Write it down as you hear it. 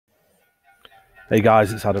Hey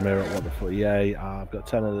guys, it's Adam here at What the FUT EA. I've got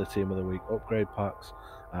 10 of the Team of the Week upgrade packs.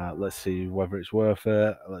 Let's see whether it's worth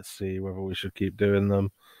it. Let's see whether we should keep doing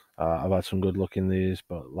them. I've had some good luck in these,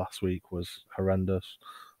 but last week was horrendous.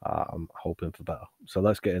 I'm hoping for better. So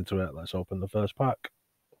let's get into it. Let's open the first pack.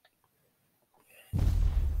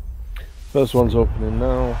 First one's opening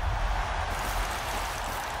now.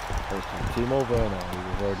 Timo Werner, who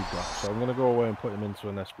we've already got. So I'm going to go away and put him into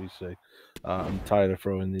an SBC. I'm tired of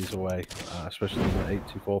throwing these away, especially the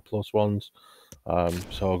 84 plus ones.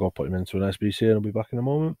 So I'll go put him into an SBC and I'll be back in a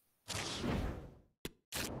moment.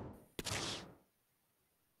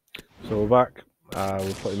 So we're back.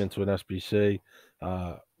 We'll put him into an SBC.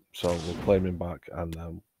 So we'll claim him back and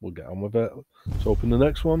then we'll get on with it. Let's open the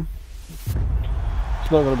next one.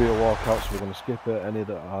 It's not going to be a walkout, so we're going to skip it. Any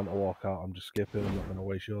that aren't a walkout, I'm just skipping. I'm not going to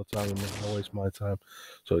waste your time. I'm not going to waste my time.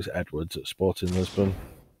 So it's Edwards at Sporting Lisbon.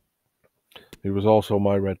 He was also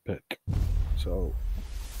my red pick. So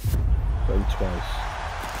got him twice.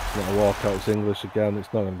 It's not a walkout. It's English again.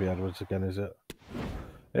 It's not going to be Edwards again, is it?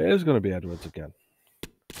 It is going to be Edwards again.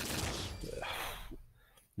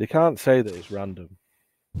 They can't say that it's random.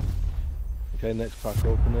 Okay, next pack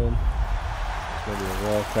opening. It's going to be a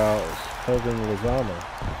walkout. It's Irving Lozano.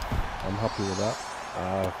 I'm happy with that.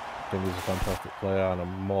 I think he's a fantastic player and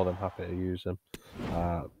I'm more than happy to use him.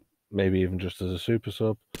 Maybe even just as a super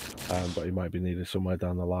sub. But he might be needed somewhere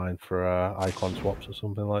down the line for icon swaps or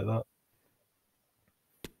something like that.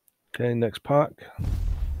 Okay, next pack.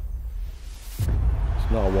 It's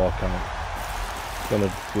not a walkout. It's going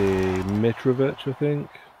to be Mitrovic, I think.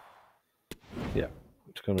 Yeah,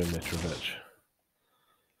 it's going to be Mitrovic.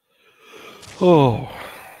 Oh,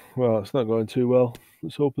 well, it's not going too well.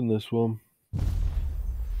 Let's open this one. It's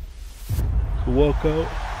a walkout.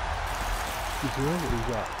 Who's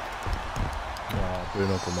that?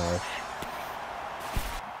 Bruno Gomes.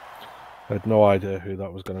 I had no idea who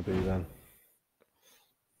that was going to be then.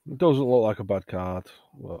 It doesn't look like a bad card,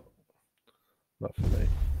 but not for me.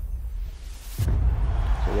 It's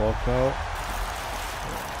a walkout.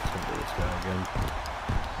 Oh, it's going to be this guy again.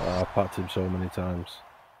 I've packed him so many times.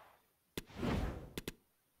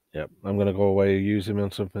 Yep, I'm going to go away and use him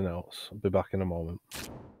on something else. I'll be back in a moment.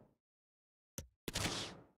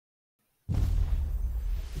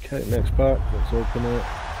 Okay, next pack. Let's open it.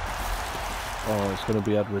 Oh, it's going to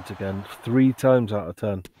be Edwards again. 3 times out of 10.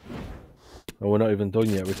 And we're not even done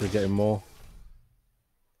yet. We could get him more.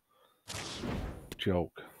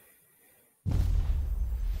 Joke. No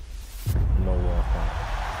walkout.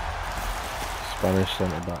 Spanish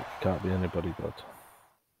centre back. Can't be anybody good.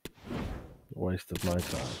 Waste of my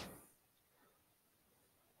time.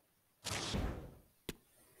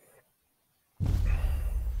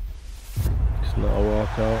 It's not a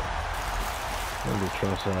walkout. Maybe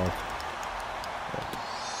Trossard.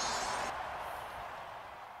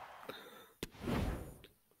 I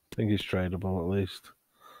think he's tradable at least.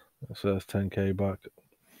 So that's 10k back.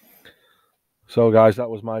 So guys, that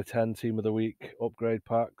was my 10 Team of the Week upgrade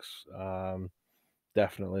packs.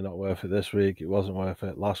 Definitely not worth it this week. It wasn't worth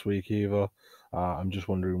it last week either. I'm just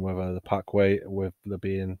wondering whether the pack weight, with there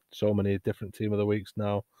being so many different Team of the Weeks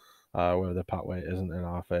now, whether the pack weight isn't in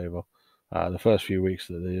our favour. The first few weeks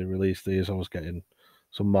that they released these, I was getting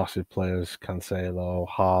some massive players, Cancelo,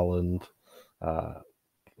 Haaland,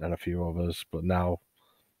 and a few others, but now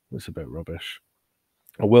it's a bit rubbish.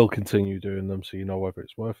 I will continue doing them so you know whether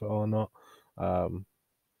it's worth it or not.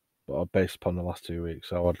 But based upon the last 2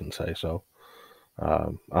 weeks, I wouldn't say so.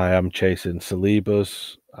 I am chasing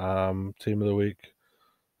Saliba's Team of the Week.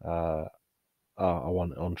 I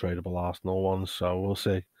want untradeable Arsenal ones, so we'll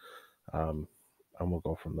see. And we'll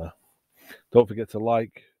go from there. Don't forget to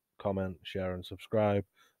like, comment, share, and subscribe,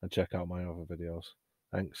 and check out my other videos.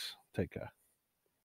 Thanks. Take care.